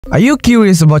Are you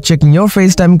curious about checking your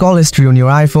FaceTime call history on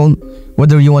your iPhone?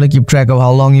 Whether you want to keep track of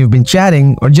how long you've been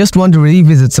chatting or just want to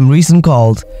revisit some recent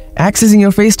calls, accessing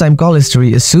your FaceTime call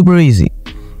history is super easy.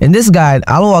 In this guide,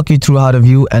 I'll walk you through how to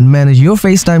view and manage your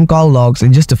FaceTime call logs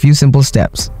in just a few simple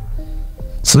steps.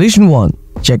 Solution 1.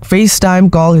 Check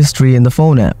FaceTime Call History in the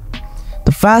phone app.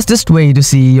 The fastest way to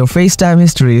see your FaceTime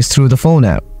history is through the phone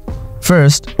app.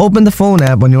 First, open the phone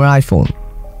app on your iPhone.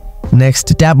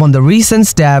 Next, tap on the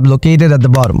Recents tab located at the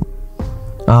bottom.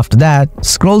 After that,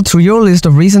 scroll through your list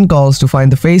of recent calls to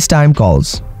find the FaceTime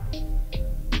calls.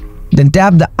 Then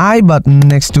tap the I button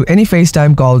next to any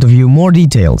FaceTime call to view more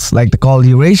details like the call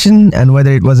duration and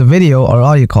whether it was a video or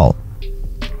audio call.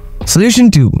 Solution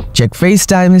 2. Check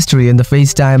FaceTime history in the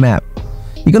FaceTime app.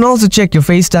 You can also check your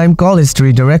FaceTime call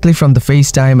history directly from the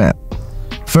FaceTime app.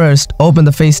 First, open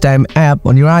the FaceTime app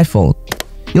on your iPhone.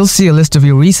 You'll see a list of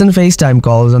your recent FaceTime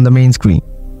calls on the main screen.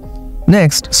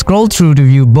 Next, scroll through to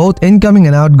view both incoming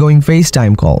and outgoing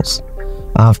FaceTime calls.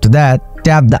 After that,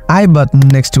 tap the I button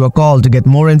next to a call to get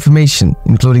more information,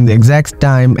 including the exact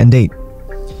time and date.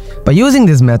 By using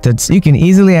these methods, you can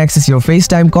easily access your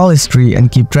FaceTime call history and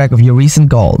keep track of your recent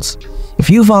calls. If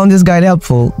you found this guide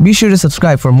helpful, be sure to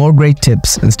subscribe for more great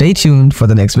tips and stay tuned for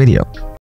the next video.